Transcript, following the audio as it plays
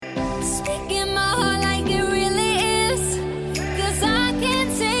Speaking my heart like it really is, 'cause I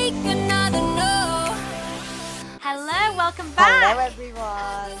can't take another no. Hello, welcome back. Hello,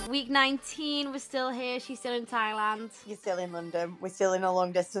 everyone. Week 19, we're still here. She's still in Thailand. You're still in London. We're still in a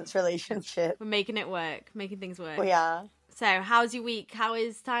long-distance relationship. We're making it work, making things work. We are. So, how's your week? How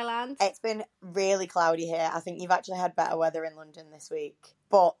is Thailand? It's been really cloudy here. I think you've actually had better weather in London this week.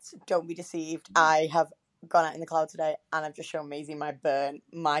 But don't be deceived. I have gone out in the cloud today and I've just shown Maisie my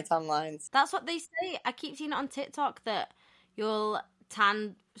tan lines. That's what they say. I keep seeing it on TikTok that you'll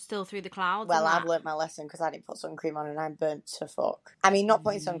tan still through the clouds. Well, I've learnt my lesson because I didn't put sun cream on and I'm burnt to fuck. I mean, not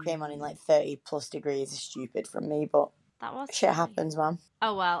putting sun cream on in like 30 plus degrees is stupid from me, but that was shit happens, man.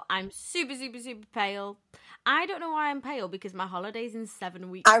 Oh, well, I'm super, super, super pale. I don't know why I'm pale because my holiday's in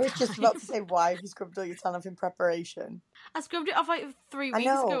 7 weeks. I was just about to say, why have you scrubbed all your tan off in preparation? I scrubbed it off like 3 weeks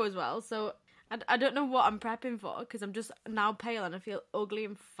ago as well, so I don't know what I'm prepping for because I'm just now pale and I feel ugly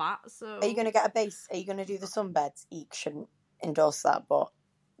and fat. So are you going to get a base? Are you going to do the sunbeds? Eek shouldn't endorse that, but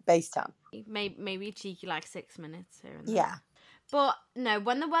base tan. Maybe a cheeky like 6 minutes here and there. Yeah. But no,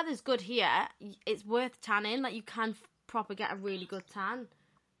 when the weather's good here, it's worth tanning. Like you can proper get a really good tan.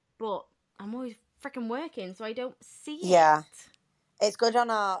 But I'm always freaking working, so I don't see it. Yeah. It's good on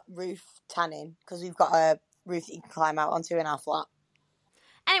our roof tanning because we've got a roof that you can climb out onto in our flat.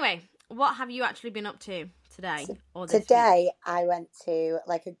 Anyway, what have you actually been up to today? Today, I went to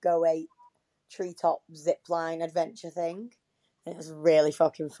like a Go 8 treetop zipline adventure thing. And it was really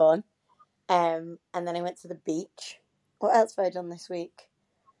fucking fun. And then I went to the beach. What else have I done this week?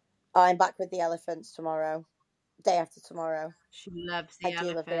 Oh, I'm back with the elephants tomorrow. Day after tomorrow. She loves the elephants. I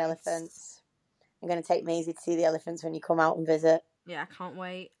do love the elephants. I'm going to take Maisie to see the elephants when you come out and visit. Yeah, I can't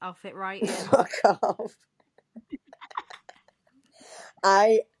wait. I'll fit right in. Fuck off.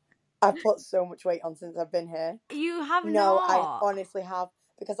 I've put so much weight on since I've been here. You have No, not? I honestly have.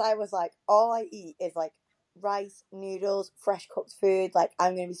 Because I was like, all I eat is like rice, noodles, fresh cooked food. Like,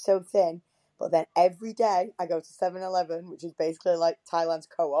 I'm going to be so thin. But then every day I go to 7-Eleven, which is basically like Thailand's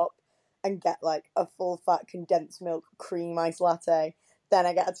Co-op, and get like a full fat condensed milk cream iced latte. Then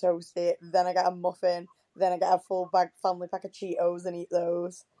I get a toastie. Then I get a muffin. Then I get a full family pack of Cheetos and eat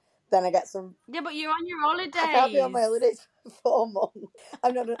those. Then I get some... Yeah, but you're on your holidays. I can't be on my holidays for 4 months.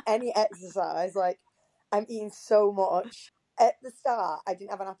 I've not done any exercise. Like, I'm eating so much. At the start, I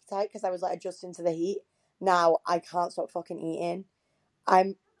didn't have an appetite because I was like adjusting to the heat. Now, I can't stop fucking eating.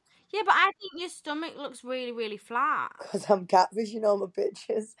 Yeah, but I think your stomach looks really, really flat. Because I'm catfishing all my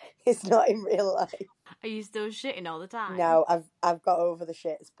pictures. It's not in real life. Are you still shitting all the time? No, I've got over the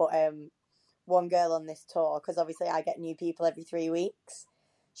shits. But one girl on this tour, because obviously I get new people every 3 weeks,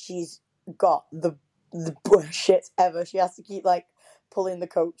 she's got the worst shits ever. She has to keep like pulling the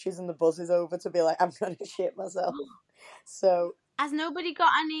coaches and the buses over to be like, I'm going to shit myself. So... Has nobody got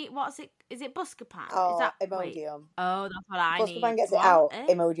any, what's it, is it Buscopan? Oh, is that, Imodium. Wait. Oh, that's what I need. Buscopan gets it out,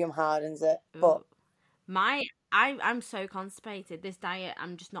 Imodium hardens it. But I'm so constipated. This diet,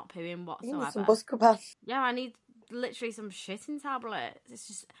 I'm just not pooing whatsoever. You need some Buscopan. Yeah, I need literally some shitting tablets. It's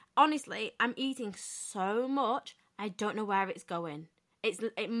just, honestly, I'm eating so much, I don't know where it's going.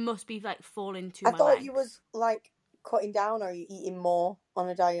 It must be like falling to my legs. I thought you was like cutting down, or are you eating more on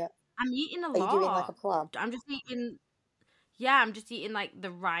a diet? I'm eating a lot. Are you doing like a plan? I'm just eating like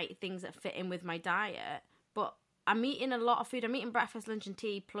the right things that fit in with my diet. But I'm eating a lot of food. I'm eating breakfast, lunch and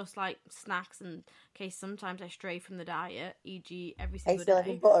tea, plus like snacks. And okay, sometimes I stray from the diet, e.g. every single day. Are you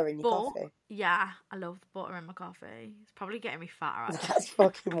still having butter in your coffee? Yeah, I love butter in my coffee. It's probably getting me fatter. That's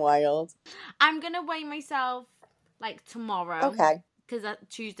fucking wild. I'm going to weigh myself like tomorrow. Okay. Because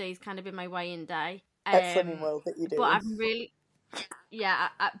Tuesday's kind of been my weigh-in day. At Slimming World that you do. But I'm really... Yeah,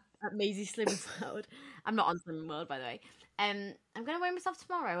 at Maisie's Slimming World. I'm not on Slimming World, by the way. I'm going to weigh myself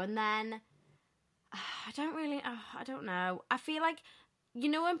tomorrow, and then I don't know. I feel like, you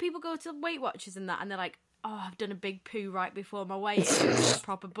know when people go to Weight Watchers and that, and they're like, oh, I've done a big poo right before my weigh-in, it's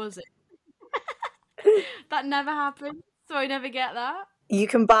proper buzzing. That never happens, so I never get that. You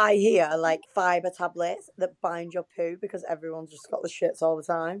can buy here like fibre tablets that bind your poo because everyone's just got the shits all the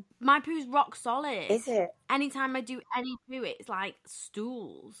time. My poo's rock solid. Is it? Anytime I do any poo, it's like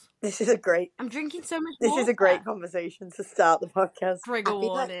stools. I'm drinking so much water. This is a great conversation to start the podcast. Trigger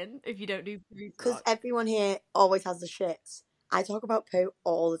warning if you don't do poo. Because everyone here always has the shits. I talk about poo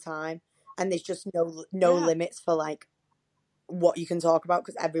all the time, and there's just no limits for like what you can talk about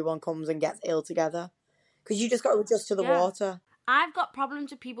because everyone comes and gets ill together. Because you just got to adjust to the water. I've got problems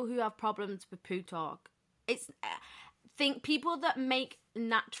with people who have problems with poo talk. Think people that make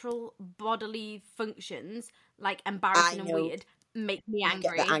natural bodily functions like embarrassing and weird make me angry.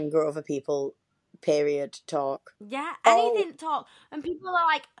 I get the anger over people, period, talk. Yeah, anything talk. And people are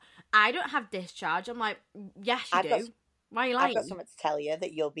like, I don't have discharge. I'm like, yes, you I've got do. Why are you I've lying? got something to tell you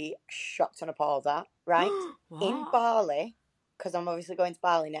that you'll be shocked and appalled at, right? In What? Bali, because I'm obviously going to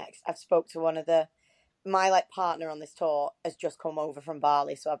Bali next, I've spoke to one of my like partner on this tour has just come over from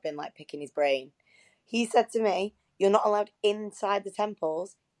Bali, so I've been like picking his brain. He said to me, "You're not allowed inside the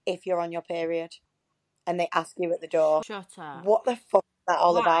temples if you're on your period." And they ask you at the door, Shut up. what the fuck is that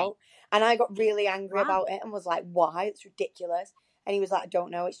all Why? about? And I got really angry Why? about it and was like, why? It's ridiculous. And he was like, I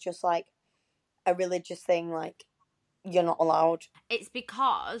don't know. It's just like a religious thing. Like, you're not allowed. It's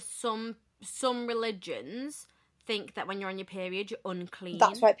because some religions think that when you're on your period, you're unclean.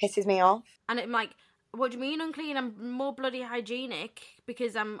 That's why it pisses me off. And I'm like, what do you mean unclean? I'm more bloody hygienic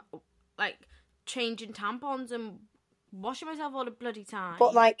because I'm like changing tampons and washing myself all the bloody time.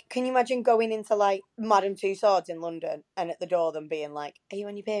 But like, can you imagine going into like Madame Tussauds in London and at the door them being like, are you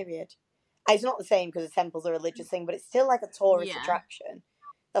on your period? It's not the same because the temple's a religious thing, but it's still like a tourist attraction.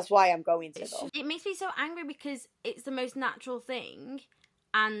 That's why I'm going to them. It makes me so angry because it's the most natural thing,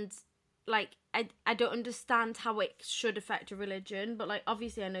 and like I don't understand how it should affect a religion. But like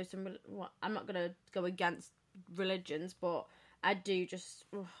obviously I know I'm not gonna go against religions, but I do just.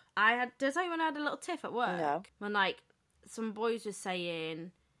 Did I tell you when I had a little tiff at work? No. When like some boys were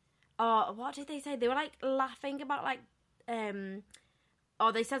saying, oh, what did they say? They were like laughing about like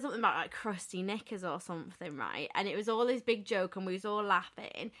they said something about like crusty knickers or something, right? And it was all this big joke and we was all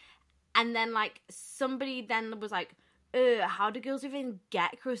laughing. And then like somebody then was like, how do girls even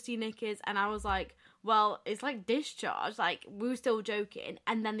get crusty knickers? And I was like, well, it's like discharge. Like, we were still joking.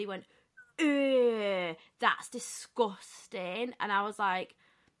 And then they went, that's disgusting. And I was like,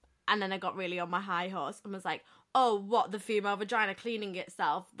 and then I got really on my high horse and was like, oh, what, the female vagina cleaning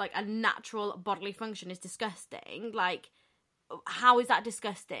itself, like a natural bodily function is disgusting. Like, how is that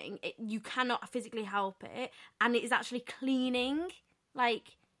disgusting? You cannot physically help it, and it is actually cleaning.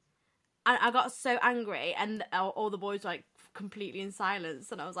 Like, I got so angry, and all the boys were like completely in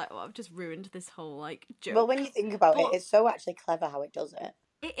silence, and I was like, I've just ruined this whole like joke. Well, when you think about it, it's so actually clever how it does it.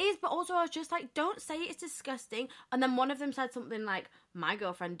 It is, but also I was just like, don't say it's disgusting. And then one of them said something like, my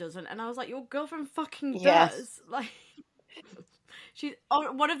girlfriend doesn't, and I was like, your girlfriend fucking does. Yes. Like.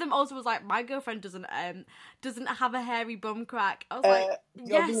 One of them also was like, my girlfriend doesn't have a hairy bum crack. I was like,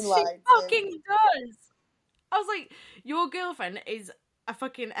 yes, she fucking does. I was like, your girlfriend is a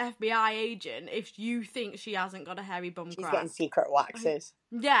fucking FBI agent if you think she hasn't got a hairy bum crack. She's getting secret waxes.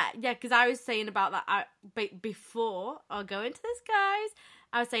 Yeah, because I was saying about that before I'll go into this, guys.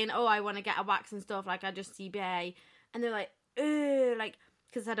 I was saying, I want to get a wax and stuff, like I just CBA, and they're like, like,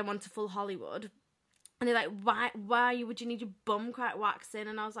 because I said I want a full Hollywood. And they're like, why would you need your bum crack waxing?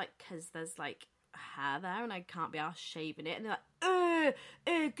 And I was like, because there's like hair there and I can't be arsed shaving it. And they're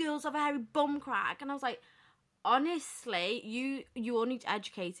like, girls have a hairy bum crack. And I was like, honestly, you all need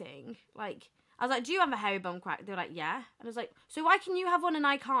educating. Like, I was like, do you have a hairy bum crack? They were like, yeah. And I was like, so why can you have one and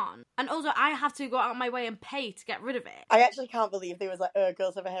I can't? And also, I have to go out of my way and pay to get rid of it. I actually can't believe they was like,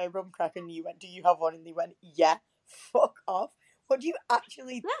 girls have a hairy bum crack, and you went, do you have one? And they went, yeah. Fuck off. What do you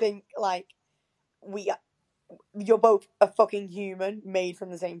actually think, like, you're both a fucking human made from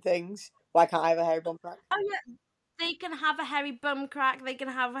the same things? Why can't I have a hairy bum crack? Oh yeah, they can have a hairy bum crack, they can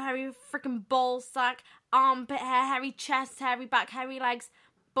have a hairy freaking ball sack, armpit hair, hairy chest, hairy back, hairy legs,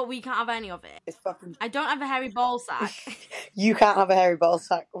 but we can't have any of it. It's fucking... I don't have a hairy ball sack. You can't have a hairy ball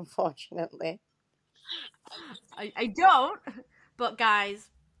sack, unfortunately. I don't, but guys,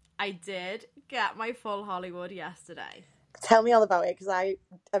 I did get my full Hollywood yesterday. Tell me all about it, because I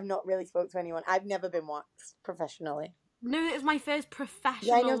have not really spoke to anyone. I've never been waxed professionally. No, it was my first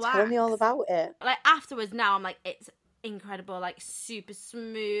professional Yeah, I know. wax. Tell me all about it. Like, afterwards, now I'm like, it's incredible, like, super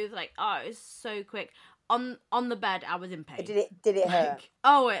smooth, like, it's so quick. On the bed, I was in pain. Did it hurt?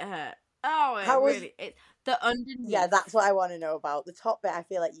 Like, it hurt. The underneath. Yeah, that's what I want to know about. The top bit, I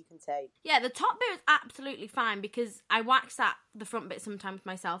feel like you can take. Yeah, the top bit was absolutely fine because I wax at the front bit sometimes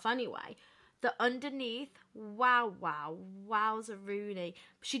myself anyway. The underneath, wowza Rooney.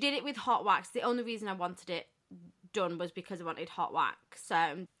 She did it with hot wax. The only reason I wanted it done was because I wanted hot wax.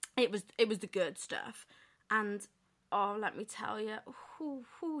 So it was the good stuff. And let me tell you,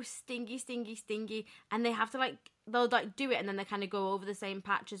 stingy. And they have to they'll do it and then they kind of go over the same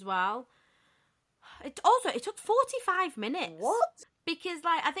patch as well. It took 45 minutes. What? Because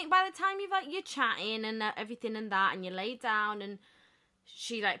I think by the time you're chatting and everything and that, and you lay down and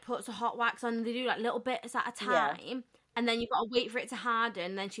she puts a hot wax on, and they do little bits at a time. Yeah. And then you've got to wait for it to harden.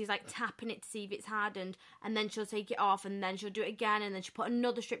 And then she's tapping it to see if it's hardened. And then she'll take it off, and then she'll do it again. And then she'll put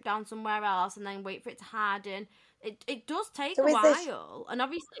another strip down somewhere else, and then wait for it to harden. It does take a while. And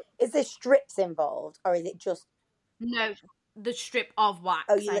obviously, is there strips involved, or is it just? No, the strip of wax.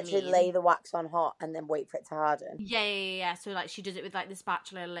 Oh, you I literally mean. lay the wax on hot and then wait for it to harden. Yeah. So like she does it with like the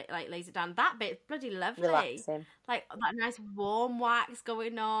spatula, like lays it down. That bit's bloody lovely. Relaxing. Like that nice warm wax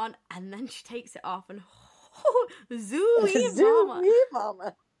going on, and then she takes it off and zooey mama. Zooey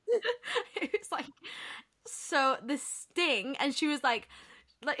mama. It was like so the sting, and she was like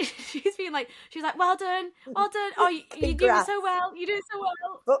she's like, well done. Oh, you're doing so well. You're doing so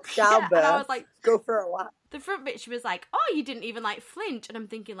well. Fuck childbirth. And I was like, go for a wax. The front bit, she was like, oh, you didn't even like flinch, and I'm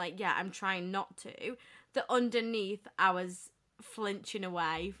thinking like, yeah, I'm trying not to. The underneath, I was flinching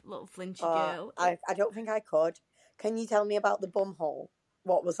away, little flinchy girl. I don't think I could. Can you tell me about the bum hole?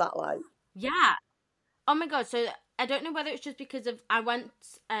 What was that like? Yeah. Oh my god. So I don't know whether it's just because of I went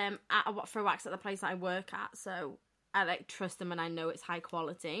for a wax at the place that I work at, so I like trust them and I know it's high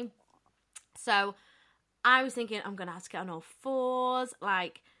quality. So I was thinking I'm gonna have to get on all fours,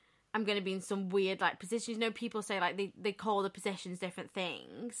 like I'm gonna be in some weird like positions. You know, people say like they call the positions different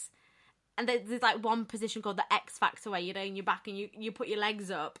things. And there's like one position called the X Factor where you're laying your back and you put your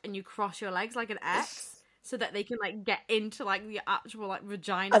legs up and you cross your legs like an X so that they can like get into like the actual like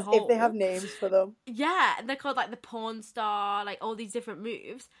vagina As hole. if they have names for them. Yeah, and they're called like the porn star, like all these different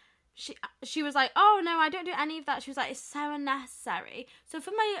moves. She was like, oh no, I don't do any of that. She was like, it's so unnecessary. So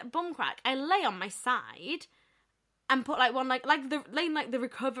for my bum crack, I lay on my side and put like one laying like the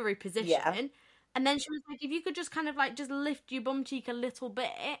recovery position. Yeah. And then she was like, if you could just kind of like just lift your bum cheek a little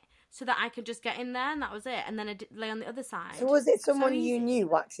bit so that I could just get in there, and that was it. And then I lay on the other side. So was it someone you knew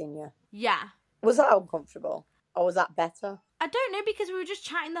waxing you? Yeah. Was that uncomfortable? Or was that better? I don't know, because we were just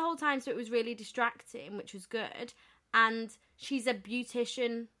chatting the whole time, so it was really distracting, which was good. And she's a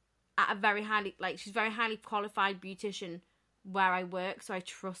beautician at a very highly qualified beautician where I work, so I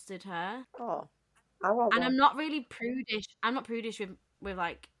trusted her. Oh, I want And one. I'm not really prudish. I'm not prudish with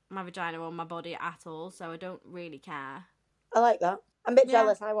like my vagina or my body at all, so I don't really care. I like that. I'm a bit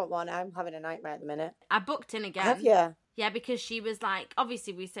jealous. I want one. I'm having a nightmare at the minute. I booked in again. Have you? Yeah, because she was like,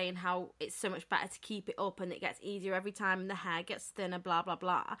 obviously we're saying how it's so much better to keep it up and it gets easier every time and the hair gets thinner, blah, blah,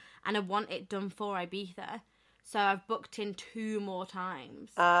 blah. And I want it done for Ibiza. So I've booked in 2 more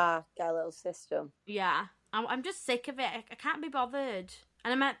times. Get a little system. Yeah. I'm just sick of it. I can't be bothered.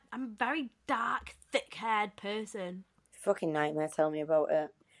 And I'm a very dark, thick-haired person. Fucking nightmare. Tell me about it.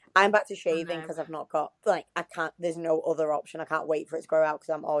 I'm back to shaving because I've not got, like, I can't, there's no other option. I can't wait for it to grow out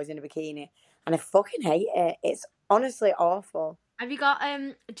because I'm always in a bikini. And I fucking hate it. It's honestly awful. Have you got,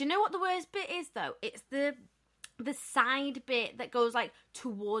 do you know what the worst bit is, though? It's the side bit that goes, like,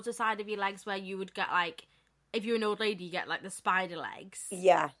 towards the side of your legs where you would get, like, if you're an old lady, you get, like, the spider legs.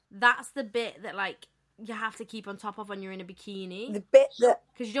 Yeah. That's the bit that, like, you have to keep on top of when you're in a bikini. The bit that...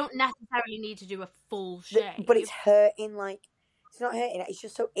 Because you don't necessarily need to do a full shave. But it's hurting, like... It's not hurting. It's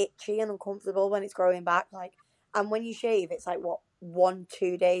just so itchy and uncomfortable when it's growing back. Like, and when you shave, it's like, what,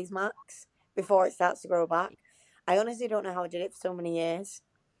 1-2 days max before it starts to grow back. I honestly don't know how I did it for so many years.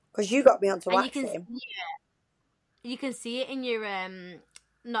 Because you got me onto waxing. You can see it in your...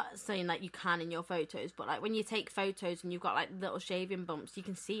 Not saying like you can in your photos, but like when you take photos and you've got like little shaving bumps, you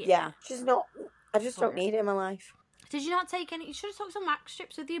can see it. Yeah, just not. I just don't need it in my life. Did you not take any? You should have took some wax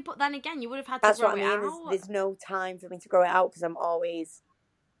strips with you, but then again, you would have had to That's grow what I it mean. out. There's no time for me to grow it out because I'm always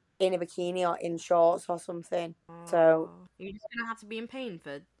in a bikini or in shorts or something. So you're just gonna have to be in pain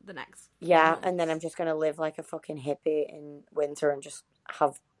for the next. Yeah, months. and then I'm just gonna live like a fucking hippie in winter and just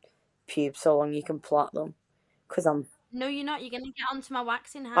have pubes so long you can plot them. Because I'm. No, you're not. You're going to get onto my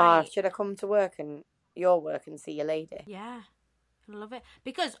waxing height. Should I come to work and your work and see your lady? Yeah. I love it.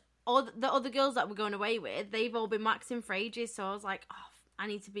 Because all the other girls that we're going away with, they've all been waxing for ages. So I was like, I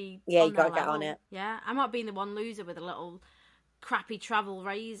need to be Yeah, on you got to their get on level. it. Yeah. I'm not being the one loser with a little crappy travel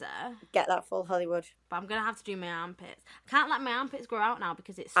razor. Get that full Hollywood. But I'm going to have to do my armpits. I can't let my armpits grow out now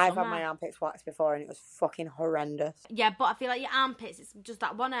because it's I've summer. had my armpits waxed before and it was fucking horrendous. Yeah, but I feel like your armpits, it's just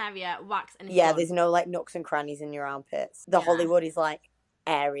that one area wax and it's Yeah, done. there's no like nooks and crannies in your armpits. The Hollywood is like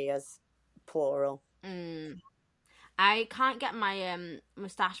areas, plural. I can't get my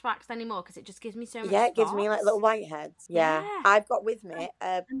moustache waxed anymore because it just gives me so much Yeah, it gives spots. me like little whiteheads. Yeah. Yeah. I've got with me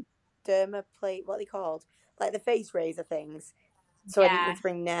a dermaplate, what are they called? Like the face razor things. So I didn't need to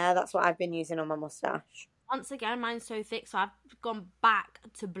bring Nair. That's what I've been using on my moustache. Once again, mine's so thick, so I've gone back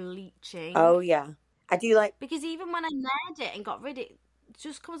to bleaching. Oh, yeah. I do like... Because even when I naired it and got rid of it, it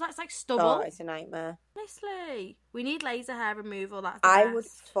just comes out, it's like stubble. Oh, it's a nightmare. Honestly. We need laser hair removal. That's I would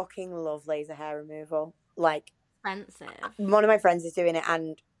fucking love laser hair removal. Like, expensive. One of my friends is doing it,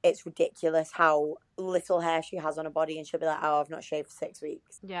 and it's ridiculous how little hair she has on her body, and she'll be like, "Oh, I've not shaved for 6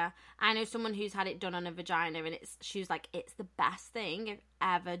 weeks." Yeah, I know someone who's had it done on a vagina, and she was like, it's the best thing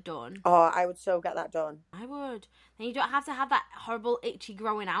I've ever done. Oh, I would so get that done. I would. Then you don't have to have that horrible itchy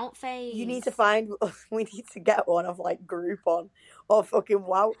growing out phase. You need to find. We need to get one of like Groupon or fucking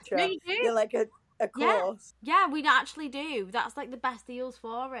Voucher. No, you do. You're like a course. Yeah, we actually do. That's like the best deals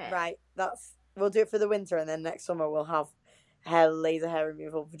for it. Right. We'll do it for the winter, and then next summer we'll have laser hair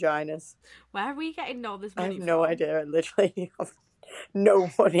removal vaginas. Where are we getting all this I money have no from? idea. I literally have no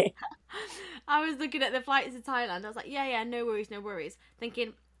money. I was looking at the flights to Thailand. I was like, yeah, no worries.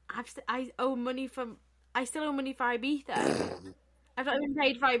 Thinking, I still owe money for Ibiza. I've not even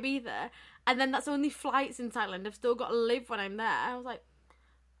paid for Ibiza, and then that's only flights in Thailand. I've still got to live when I'm there. I was like,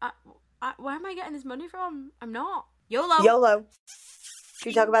 where am I getting this money from? I'm not. YOLO. Should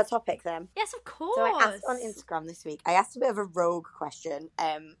we talk about a topic then? Yes, of course. So I asked on Instagram this week. I asked a bit of a rogue question.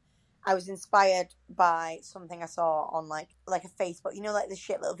 I was inspired by something I saw on like a Facebook. You know, like the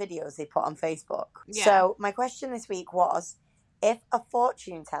shit little videos they put on Facebook. Yeah. So my question this week was, if a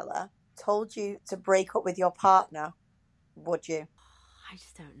fortune teller told you to break up with your partner, would you? I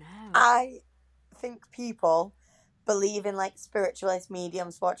just don't know. I think people believe in like spiritualists,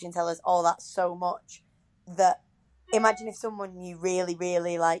 mediums, fortune tellers, all that so much that imagine if someone you really,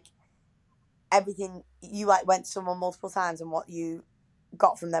 really like, everything you like went to someone multiple times and what you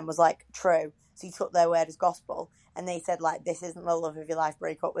got from them was like true. So you took their word as gospel and they said like, this isn't the love of your life,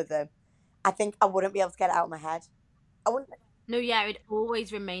 break up with them. I think I wouldn't be able to get it out of my head. I wouldn't. No, yeah, it'd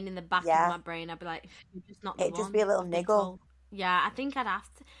always remain in the back of my brain. I'd be like, you're just not the It'd one. just be a little niggle. Yeah, I think I'd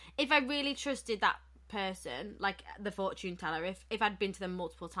have to. If I really trusted that person, like the fortune teller, if I'd been to them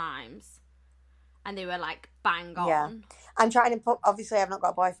multiple times and they were like bang on. Yeah. I'm trying to obviously I've not got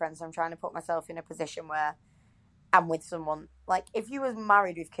a boyfriend, so I'm trying to put myself in a position where I'm with someone. Like, if you was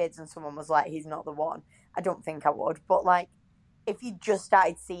married with kids and someone was like, he's not the one, I don't think I would. But like, if you just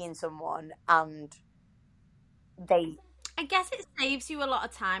started seeing someone and I guess it saves you a lot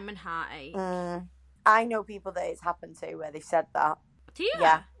of time and heartache. I know people that it's happened to where they've said that. Do you?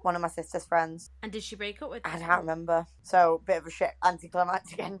 Yeah, one of my sister's friends. And did she break up with him? I can't remember. So, bit of a shit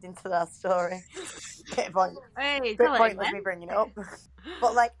anticlimactic ending to that story. bit pointless me bringing it up.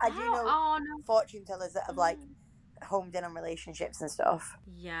 But like, I do know fortune tellers that have like homed in on relationships and stuff.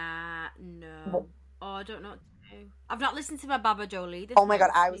 Yeah, no. I don't know what to do. I've not listened to my Baba Jolie. Oh my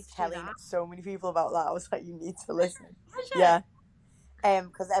god, I was telling so many people about that. I was like, you need to listen. Yeah.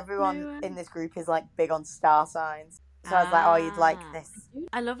 Because everyone in this group is like big on star signs. So I was like, oh, you'd like this.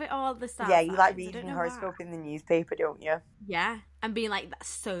 I love it all, the star Yeah, signs. you like reading horoscope in the newspaper, don't you? Yeah, and being like, that's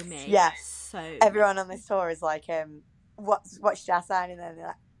so me. Yeah. So everyone on this tour is like, what's star sign? And then they're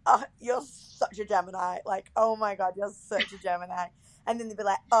like, oh, you're such a Gemini. Like, oh my god, you're such a Gemini. And then they'd be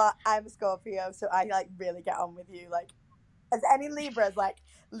like, oh, I'm a Scorpio, so I like really get on with you. Like, as any Libras, like,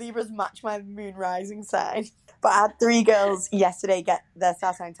 Libras match my moon rising sign. But I had 3 girls yesterday get their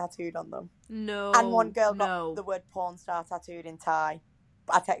star sign tattooed on them. No. And one girl got the word porn star tattooed in Thai.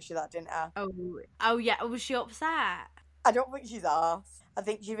 But I texted you that, didn't I? Oh yeah. Was she upset? I don't think she's arse. I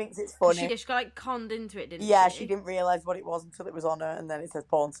think she thinks it's funny. She got like conned into it, didn't she? Yeah, she didn't realise what it was until it was on her, and then it says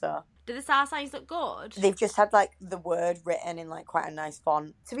porn star. Do the star signs look good? They've just had like the word written in like quite a nice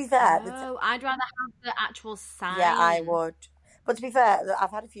font. To be fair, I'd rather have the actual sign. Yeah, I would. But to be fair, I've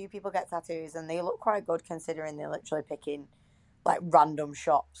had a few people get tattoos and they look quite good considering they're literally picking like random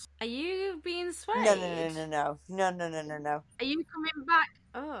shops. Are you being swayed? No. Are you coming back?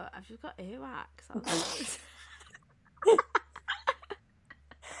 Oh, I've just got earwax.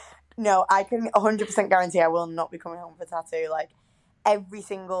 No, I can 100% guarantee I will not be coming home for a tattoo. Like, every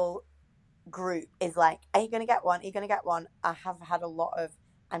single group is like, are you going to get one? Are you going to get one? I have had a lot of,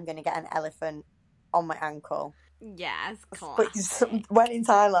 I'm going to get an elephant on my ankle. Yes, But when in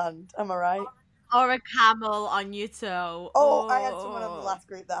Thailand, am I right? Or a camel on your toe. Oh, I had someone on the last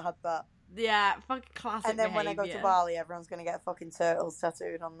group that had that. Yeah, fucking classic And then behaviour. when I go to Bali, everyone's going to get fucking turtles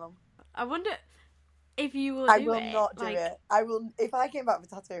tattooed on them. I wonder if you will I do will it. not do it. I will. If I came back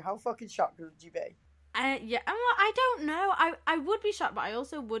with a tattoo, how fucking shocked would you be? Yeah, I don't know. I would be shocked, but I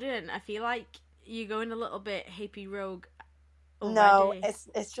also wouldn't. I feel like you're going a little bit hippie rogue already. No,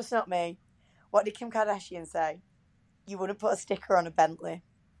 it's just not me. What did Kim Kardashian say? You wouldn't put a sticker on a Bentley.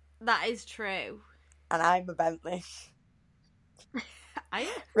 That is true. And I'm a Bentley. Are you?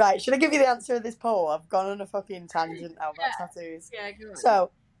 Right, should I give you the answer of this poll? I've gone on a fucking tangent now about tattoos. Yeah, go on.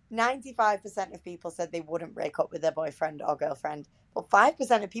 So, 95% of people said they wouldn't break up with their boyfriend or girlfriend, but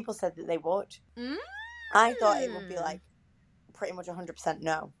 5% of people said that they would. I thought it would be like pretty much 100%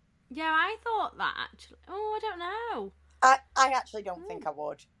 no. Yeah, I thought that actually. Oh, I don't know. I actually don't think I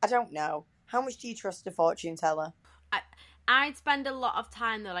would. I don't know. How much do you trust a fortune teller? I'd spend a lot of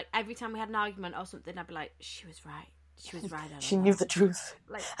time though, like every time we had an argument or something, I'd be like, she was right. She was right. She knew the truth.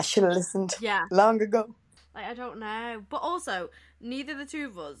 Like, I should have listened. yeah. Long ago. Like, I don't know. But also, neither the two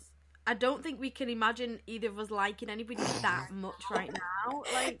of us, I don't think we can imagine either of us liking anybody that much right now.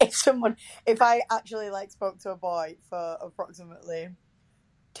 Like, if I actually like spoke to a boy for approximately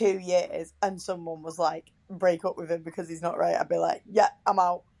 2 years and someone was like, break up with him because he's not right, I'd be like, yeah, I'm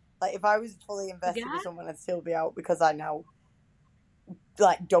out. Like, if I was fully invested with someone, I'd still be out because I now,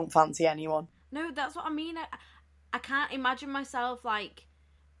 like, don't fancy anyone. No, that's what I mean. I can't imagine myself, like,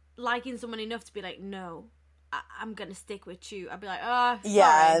 liking someone enough to be like, no, I'm going to stick with you. I'd be like, oh, sorry,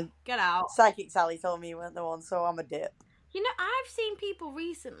 Yeah. get out. Psychic Sally told me you weren't the one, so I'm a dip. You know, I've seen people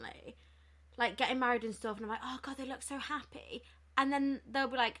recently, like, getting married and stuff, and I'm like, oh, God, they look so happy. And then they'll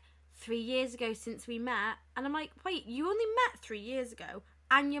be like, 3 years ago since we met. And I'm like, wait, you only met 3 years ago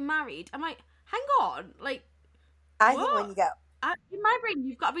and you're married? I'm like, hang on. Like, I think when you get... in my brain,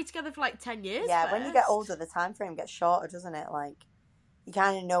 you've got to be together for like 10 years Yeah, first. when you get older, the time frame gets shorter, doesn't it? Like, you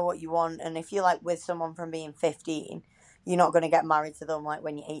kind of know what you want. And if you're, like, with someone from being 15, you're not going to get married to them, like,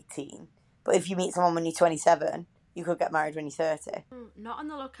 when you're 18. But if you meet someone when you're 27, you could get married when you're 30. Not on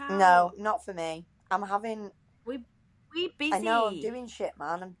the lookout. No, not for me. I'm having... We busy. I know, I'm doing shit,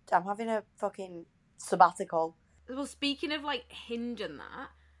 man. I'm having a fucking sabbatical. Well, speaking of, like, Hinge and that,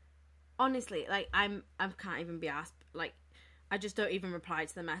 honestly, like, I can't even be asked. Like, I just don't even reply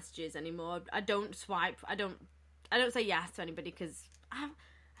to the messages anymore. I don't swipe. I don't say yes to anybody because I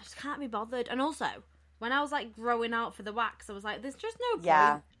just can't be bothered. And also, when I was, like, growing out for the wax, I was like, there's just no point.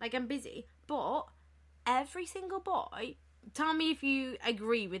 Yeah. Like, I'm busy. But every single boy, tell me if you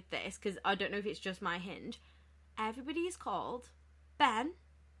agree with this, because I don't know if it's just my Hinge, everybody is called Ben,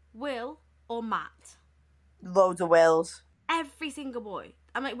 Will, or Matt. Loads of wills. Every single boy.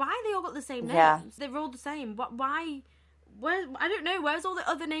 I'm like, why have they all got the same names? Yeah. They're all the same. Why? Where? I don't know. Where's all the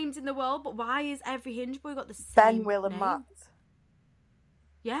other names in the world? But why is every Hinge boy got the same Ben, Will, and name? Matt.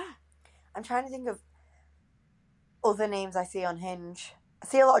 Yeah. I'm trying to think of other names I see on Hinge. I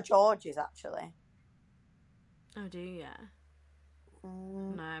see a lot of Georges, actually. Oh, do you? Yeah.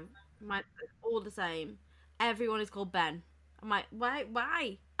 No. All the same. Everyone is called Ben. I'm like,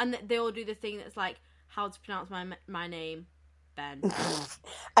 why? And they all do the thing that's like, how to pronounce my name, Ben.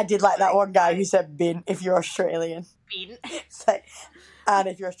 I did like that one guy who said bin if you're Australian. Bin. And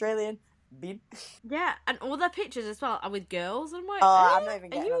if you're Australian, bin. Yeah, and all their pictures as well are with girls. And I'm like, I'm not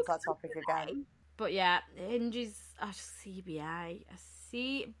even getting onto that topic again. But yeah, Hinge's CBA.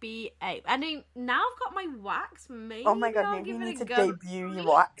 CBA. I mean, now I've got my wax. Maybe oh my god, I'll maybe give you it need a to go. debut your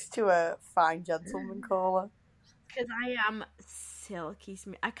wax to a fine gentleman caller. Because I am silky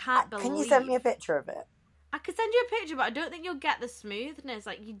smooth. I can't believe. Can you send me a picture of it? I could send you a picture, but I don't think you'll get the smoothness.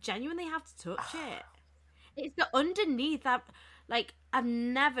 Like, you genuinely have to touch it. It's the underneath. I've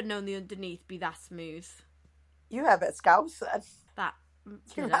never known the underneath be that smooth. You have it scouse then. That.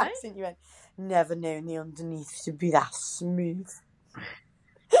 Your Did I? accent, you went, never known the underneath to be that smooth.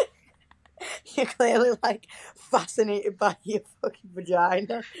 You're clearly, like, fascinated by your fucking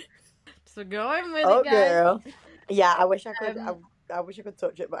vagina. So going with Oh, it, guys. girl. Yeah, I wish I could. I wish I could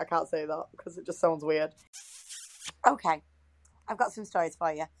touch it, but I can't say that because it just sounds weird. Okay, I've got some stories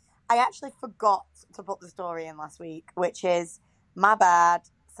for you. I actually forgot to put the story in last week, which is my bad,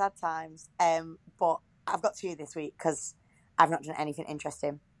 sad times. But I've got 2 this week because I've not done anything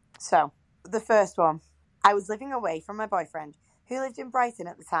interesting. So, the first one. I was living away from my boyfriend, who lived in Brighton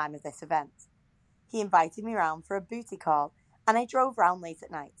at the time of this event. He invited me round for a booty call, and I drove round late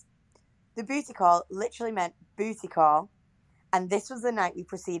at night. The booty call literally meant booty call, and this was the night we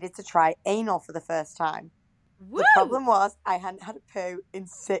proceeded to try anal for the first time. Woo! The problem was I hadn't had a poo in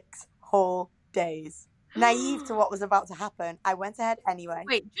 6 whole days. Naive to what was about to happen, I went ahead anyway.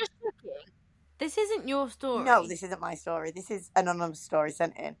 Wait, just looking. This isn't your story. No, this isn't my story. This is an anonymous story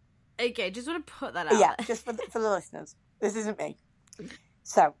sent in. Okay, just want to put that out Yeah, there. just for the listeners. This isn't me.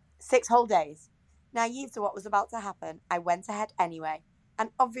 So, 6 whole days. Naive to what was about to happen, I went ahead anyway. And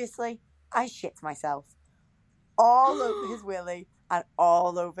obviously, I shit myself. All over his willy and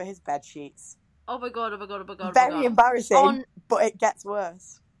all over his bed sheets. Oh my god, oh my god, oh my god. Very embarrassing, but it gets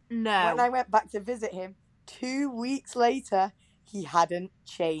worse. No. When I went back to visit him 2 weeks later, he hadn't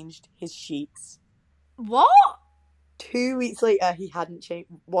changed his sheets. What? 2 weeks later, he hadn't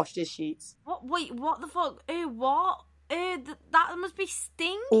washed his sheets. What? Wait, what the fuck? Ew, what? Ew, that must be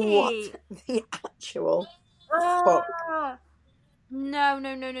stinky. What the actual fuck?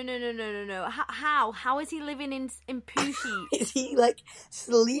 No. How is he living in poo sheets? Is he like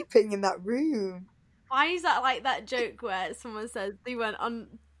sleeping in that room? Why is that like that joke where someone says they went on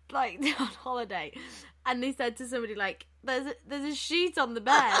like on holiday and they said to somebody like there's a sheet on the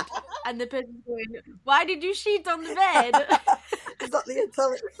bed and the person's going, why did you sheet on the bed? Is that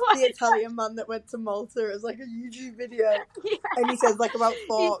the Italian man that went to Malta? It was like a YouTube video. Yeah. And he says like about He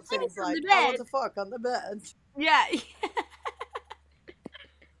forks and sleeps he's on like, the I want bed. to fuck on the bed. Yeah.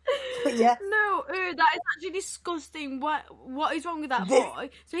 But yeah. No, that is actually disgusting. What is wrong with that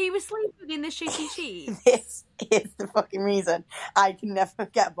boy? So he was sleeping in the shitty sheet. This is the fucking reason I can never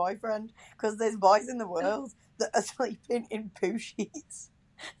get a boyfriend, because there's boys in the world that are sleeping in poo sheets.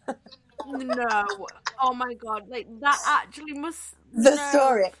 No. Oh my god. Like that actually must The no.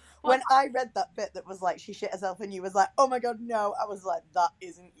 story. What? When I read that bit that was like she shit herself and you was like, oh my god, no, I was like, that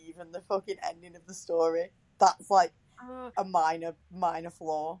isn't even the fucking ending of the story. That's like a minor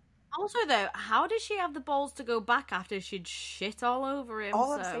flaw. Also, though, how did she have the balls to go back after she'd shit all over him?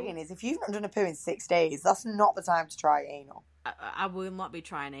 All I'm saying is, if you've not done a poo in 6 days, that's not the time to try anal. I will not be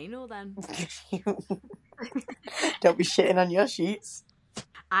trying anal then. Don't be shitting on your sheets.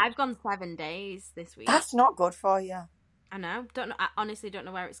 I've gone 7 days this week. That's not good for you. I know. Don't know. I honestly don't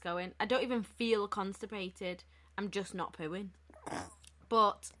know where it's going. I don't even feel constipated. I'm just not pooing.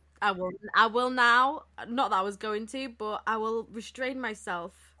 But I will now. Not that I was going to, but I will restrain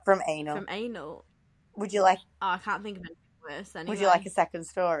myself from anal. Would you like? Oh, I can't think of anything worse. Anyway. Would you like a second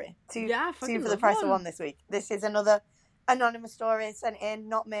story? Two for the price of one this week. This is another anonymous story sent in,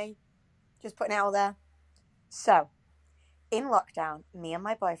 not me. Just putting it out there. So, in lockdown, me and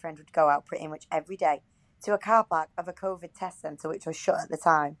my boyfriend would go out pretty much every day to a car park of a COVID test centre, which was shut at the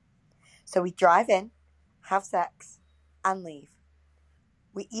time. So we'd drive in, have sex, and leave.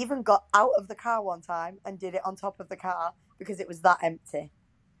 We even got out of the car one time and did it on top of the car because it was that empty.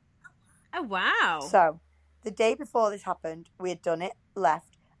 Oh, wow. So, the day before this happened, we had done it,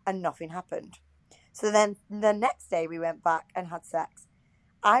 left, and nothing happened. So then the next day we went back and had sex.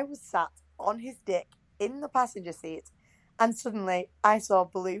 I was sat on his dick in the passenger seat, and suddenly I saw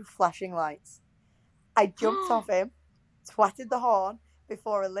blue flashing lights. I jumped off him, twatted the horn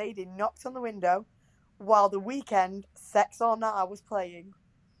before a lady knocked on the window while The Weeknd Sex or Nah was playing.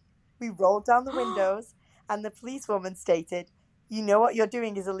 We rolled down the windows and the policewoman stated, you know what you're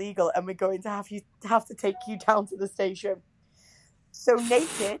doing is illegal and we're going to have to take you down to the station. So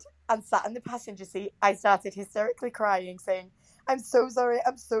naked and sat in the passenger seat, I started hysterically crying, saying, I'm so sorry,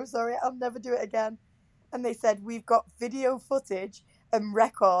 I'll never do it again. And they said, we've got video footage and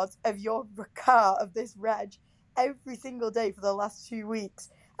records of your car, of this reg, every single day for the last 2 weeks.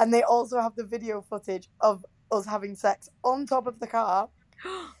 And they also have the video footage of us having sex on top of the car.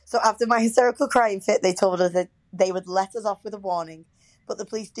 So after my hysterical crying fit, they told us that they would let us off with a warning. But the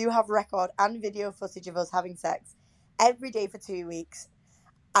police do have record and video footage of us having sex every day for 2 weeks.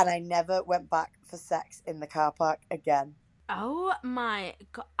 And I never went back for sex in the car park again. Oh my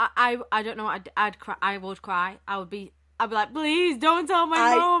god! I don't know what I'd cry. I would cry. I'd be like, please don't tell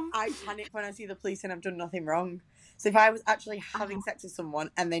my mom. I panic when I see the police and I've done nothing wrong. So if I was actually having sex with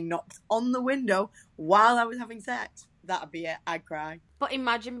someone and they knocked on the window while I was having sex, that'd be it. I'd cry. But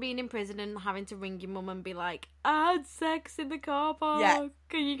imagine being in prison and having to ring your mum and be like, I had sex in the car park. Yeah.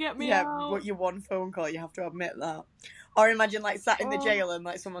 Can you get me out? out? Yeah, but your one phone call, you have to admit that. Or imagine like sat in the jail and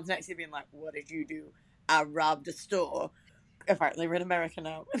like someone's next to you being like, what did you do? I robbed a store. Apparently we're in America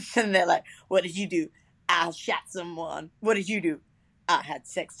now. And they're like, what did you do? I shot someone. What did you do? I had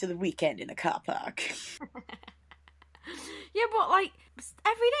sex to The Weeknd in a car park. Yeah, but like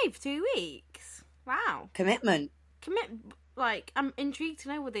every day for 2 weeks. Wow. Commitment. Like, I'm intrigued to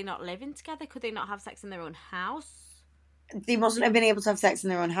know, were they not living together? Could they not have sex in their own house? They mustn't have been able to have sex in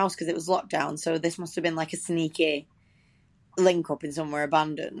their own house because it was lockdown. So this must have been like a sneaky link up in somewhere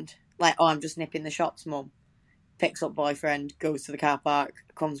abandoned. Like, oh, I'm just nipping the shops, mum. Picks up boyfriend, goes to the car park,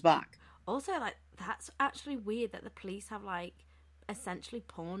 comes back. Also, like, that's actually weird that the police have, like, essentially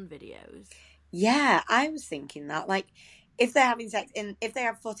porn videos. Yeah, I was thinking that. Like, if they're having sex, if they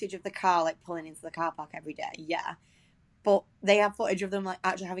have footage of the car, like, pulling into the car park every day, yeah. But they have footage of them, like,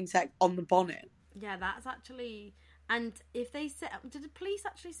 actually having sex on the bonnet. Yeah, that's actually... And if they sit... Did the police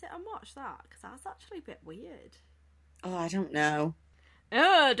actually sit and watch that? Because that's actually a bit weird. Oh, I don't know.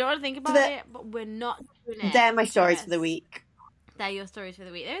 Oh, don't want to think about it, but we're not doing it. They're my stories for the week. They're your stories for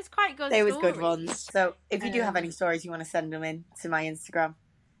the week. It was quite good They stories. was good ones. So if you do have any stories, you want to send them in to my Instagram.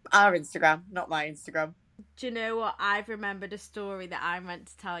 Our Instagram, not my Instagram. Do you know what? I've remembered a story that I meant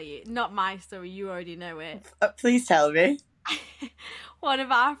to tell you. Not my story, you already know it. Please tell me. One of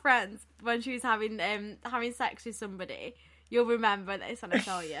our friends, when she was having sex with somebody, You'll remember this when I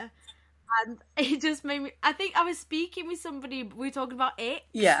tell you. And it just made me... I think I was speaking with somebody, we were talking about it.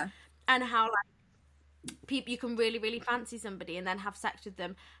 Yeah. And how, like, people, you can really, really fancy somebody and then have sex with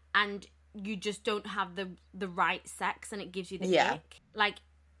them, and you just don't have the right sex, and it gives you the ick. Like,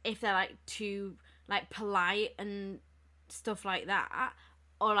 if they're, like, too, like, polite and stuff like that.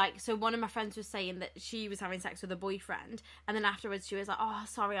 Or, like, so one of my friends was saying that she was having sex with a boyfriend, and then afterwards she was like, oh,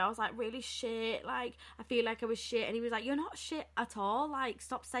 sorry, I was, like, really shit, like, I feel like I was shit. And he was like, you're not shit at all, like,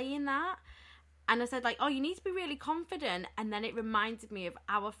 stop saying that. And I said, like, oh, you need to be really confident. And then it reminded me of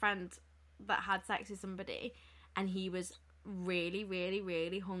our friend that had sex with somebody, and he was really, really,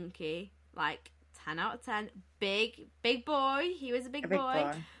 really hunky, like 10 out of 10, big boy. He was a big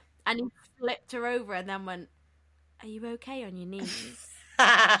boy. And he flipped her over and then went, are you okay on your knees?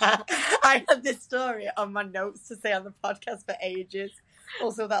 I had this story on my notes to say on the podcast for ages.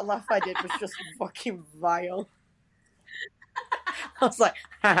 Also, that laugh I did was just fucking vile. I was like,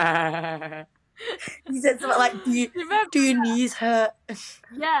 he said something like, do your knees hurt?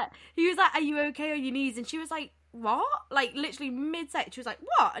 Yeah. He was like, are you okay on your knees? And she was like, what? Like, literally mid-sex. She was like,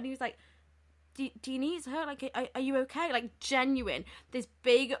 what? And he was like, do your knees hurt? Like, are you okay? Like, genuine. This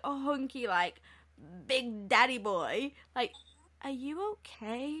big, hunky, like, big daddy boy. Like, are you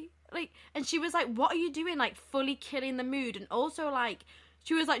okay? Like, and she was like, what are you doing? Like, fully killing the mood. And also, like,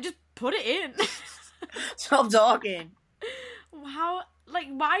 she was like, just put it in. Stop talking. How, like,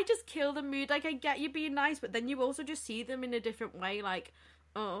 why just kill the mood? Like, I get you being nice, but then you also just see them in a different way. Like,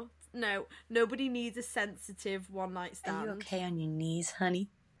 oh, no, nobody needs a sensitive one-night stand. Are you okay on your knees, honey?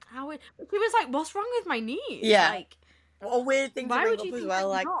 She was like, what's wrong with my knees? Yeah. Like, what a weird thing to bring up as well.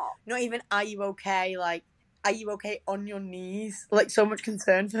 Like, not even, are you okay? Like, are you okay on your knees? Like, so much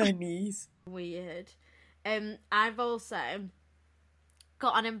concern for her knees. Weird. I've also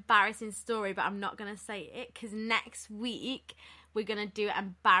got an embarrassing story, but I'm not going to say it, because next week we're going to do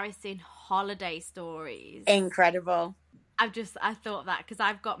embarrassing holiday stories. Incredible. I thought that, because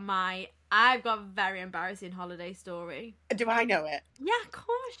I've got a very embarrassing holiday story. Do I know it? Yeah, of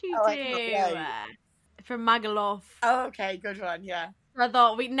course you Oh, do. From Magaluf. Oh, okay, good one, yeah. I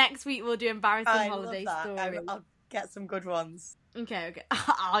thought next week we'll do embarrassing holiday stories. I'll get some good ones. Okay.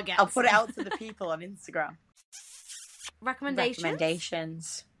 I'll put it out to the people on Instagram.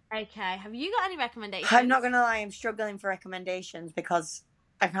 Recommendations? Okay, have you got any recommendations? I'm not going to lie, I'm struggling for recommendations because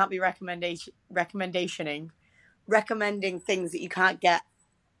I can't be recommending things that you can't get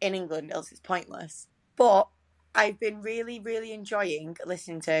in England, else it's pointless. But I've been really, really enjoying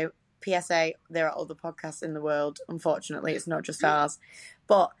listening to PSA. There are other podcasts in the world. Unfortunately, it's not just ours.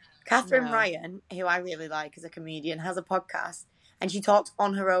 But Catherine Ryan, who I really like as a comedian, has a podcast, and she talks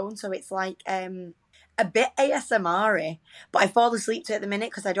on her own. So it's like a bit ASMR-y. But I fall asleep to it at the minute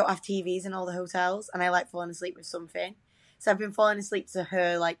because I don't have TVs in all the hotels, and I like falling asleep with something. So I've been falling asleep to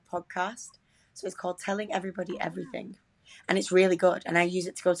her like podcast. So it's called Telling Everybody Everything, and it's really good. And I use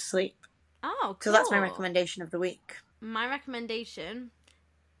it to go to sleep. Oh, cool. So that's my recommendation of the week. My recommendation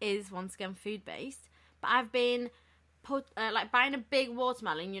is once again food based, but I've been buying a big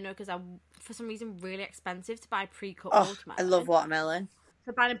watermelon, because I'm for some reason really expensive to buy pre-cut watermelon. I love watermelon.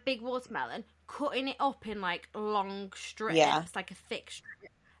 So buying a big watermelon, cutting it up in like long strips, like a thick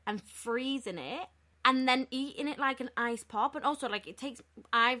strip, and freezing it, and then eating it like an ice pop. And also, like,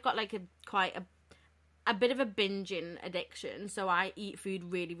 I've got like quite a bit of a binging addiction, so I eat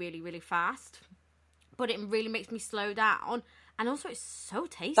food really, really, really fast, but it really makes me slow down. And also, it's so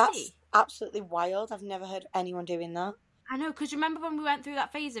tasty. That's absolutely wild. I've never heard anyone doing that. I know, because remember when we went through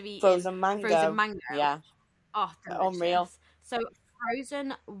that phase of eating frozen mango? Yeah. Oh, delicious. Unreal. So,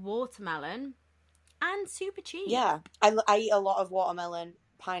 frozen watermelon and super cheap. Yeah. I eat a lot of watermelon,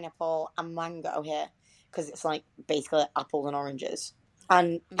 pineapple, and mango here, because it's like basically apples and oranges.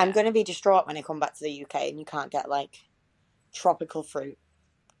 And I'm going to be distraught when I come back to the UK and you can't get like tropical fruit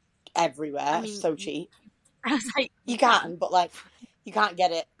everywhere. I mean, it's so cheap. I was like, you can, but like you can't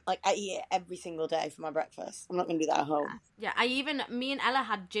get it. Like, I eat it every single day for my breakfast. I'm not going to do that at home. Yeah, me and Ella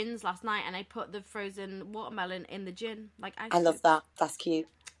had gins last night, and I put the frozen watermelon in the gin. Like, I love that. That's cute.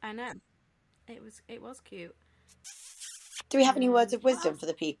 I know. It was cute. Do we have any words of wisdom for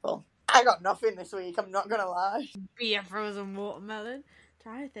the people? I got nothing this week, I'm not going to lie. Be a frozen watermelon.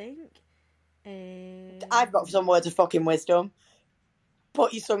 Try to think. I've got some words of fucking wisdom.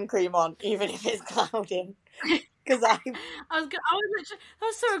 Put your sun cream on, even if it's clouding. Because that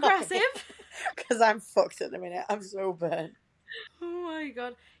was so aggressive. Because I'm fucked at the minute. I'm so burnt. Oh my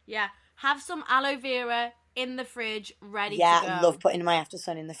god. Yeah. Have some aloe vera in the fridge, ready to go. Yeah, I love putting my after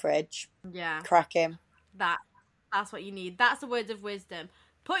sun in the fridge. Yeah. Cracking. That's what you need. That's the words of wisdom.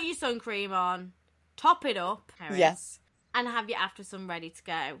 Put your sun cream on. Top it up. Yes. and have your after sun ready to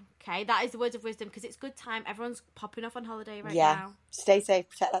go. Okay, that is the words of wisdom, because it's good time. Everyone's popping off on holiday right now. Stay safe,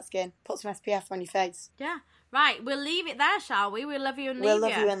 protect that skin, put some SPF on your face. Yeah. Right, we'll leave it there, shall we? We'll love you and leave you. We'll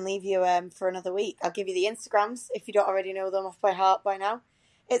love you and leave you for another week. I'll give you the Instagrams if you don't already know them off by heart by now.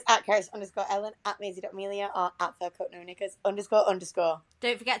 It's at Karis_Ellen, at Maisie.Amelia, or at FairCoatNoKnickers __.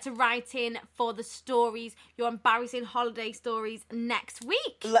 Don't forget to write in for the stories, your embarrassing holiday stories next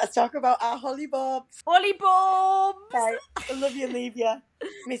week. Let's talk about our Holly Bobs. Holly Bobs! Right. I love you, leave you.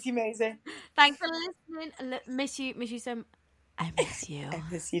 Miss you, Maisie. Thanks for listening. Miss you so much. I miss you. I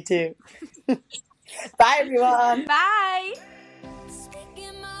miss you too. Bye, everyone. Bye.